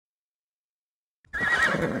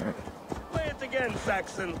Play it again,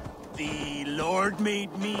 Saxon. The Lord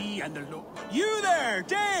made me and the Lord... You there,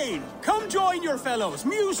 Dane! Come join your fellows.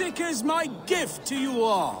 Music is my gift to you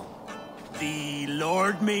all. The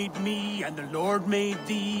Lord made me and the Lord made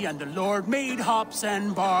thee and the Lord made hops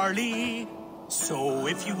and barley. So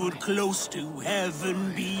if you would close to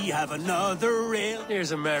heaven be, have another ale.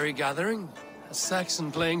 Here's a merry gathering. A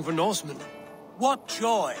Saxon playing for Norsemen. What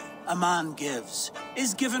joy a man gives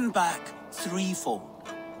is given back threefold.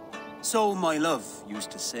 So my love used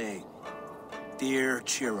to say, dear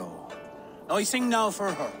Chiro. I sing now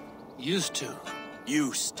for her. Used to.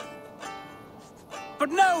 Used to. But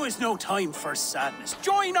now is no time for sadness.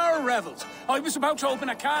 Join our revels. I was about to open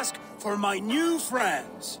a cask for my new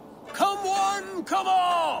friends. Come one, come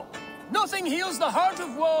all. Nothing heals the heart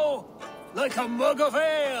of woe like a mug of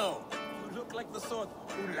ale. You look like the sort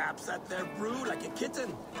who laps at their brew like a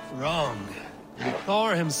kitten. Wrong.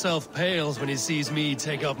 Thor himself pales when he sees me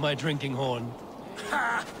take up my drinking horn.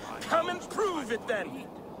 Ha! Come and prove it then.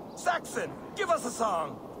 Saxon, give us a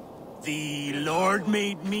song. The Lord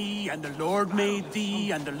made me, and the Lord made thee,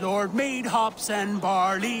 and the Lord made hops and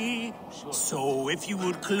barley. So if you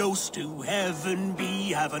would close to heaven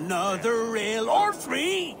be, have another ale or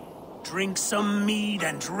three. Drink some mead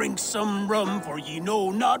and drink some rum, for ye know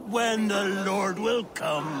not when the Lord will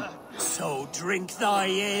come. So drink thy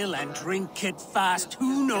ale and drink it fast.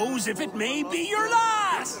 Who knows if it may be your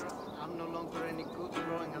last? I'm no longer any good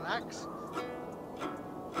throwing an axe.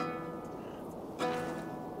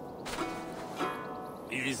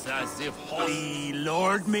 It is as if The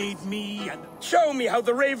Lord made me and... Show me how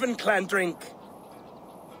the Raven clan drink.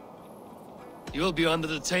 You'll be under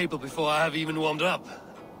the table before I have even warmed up.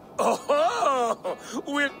 Oh,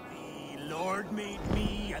 we're... The Lord made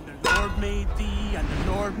me, and the Lord made thee, and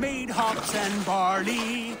the Lord made hops and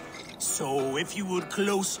barley. So if you would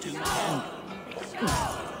close to...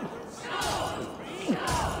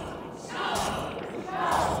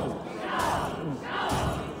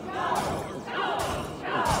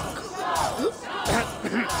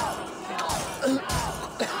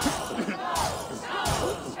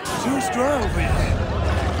 Too strong for you.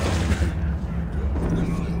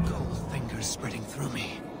 Cold fingers spreading through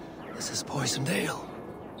me. This is poisoned ale.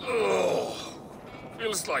 Oh,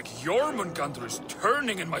 feels like Jormungandr is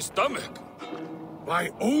turning in my stomach.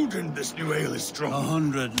 By Odin, this new ale is strong.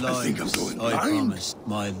 100 I think I'm lives going I blind. promised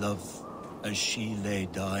my love as she lay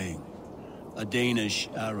dying. A Danish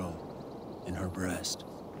arrow in her breast.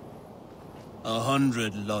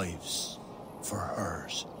 100 lives for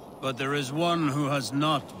hers. But there is one who has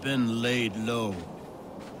not been laid low.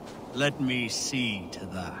 Let me see to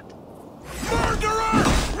that. Murderer!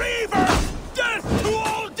 Reaver! Death to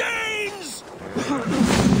all Danes!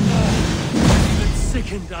 Even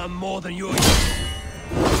sickened I'm more than your...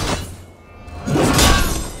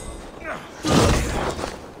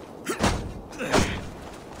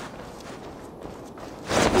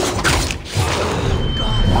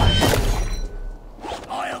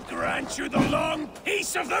 I'll grant you the long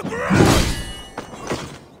peace of the ground!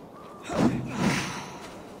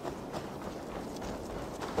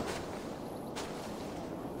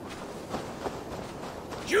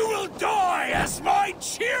 You will die as my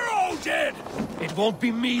Chiro did! It won't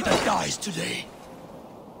be me that dies today.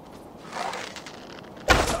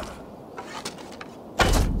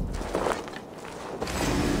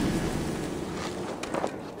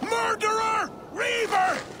 Murderer!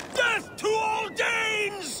 Reaver! Death to all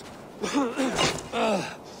Danes!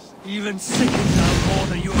 Even sickened I'm more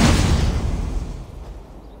than your...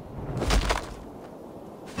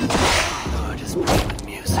 God is with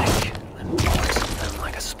music, and poison them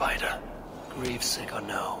like a spider. Grief sick or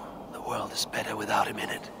no, the world is better without him in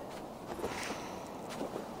it.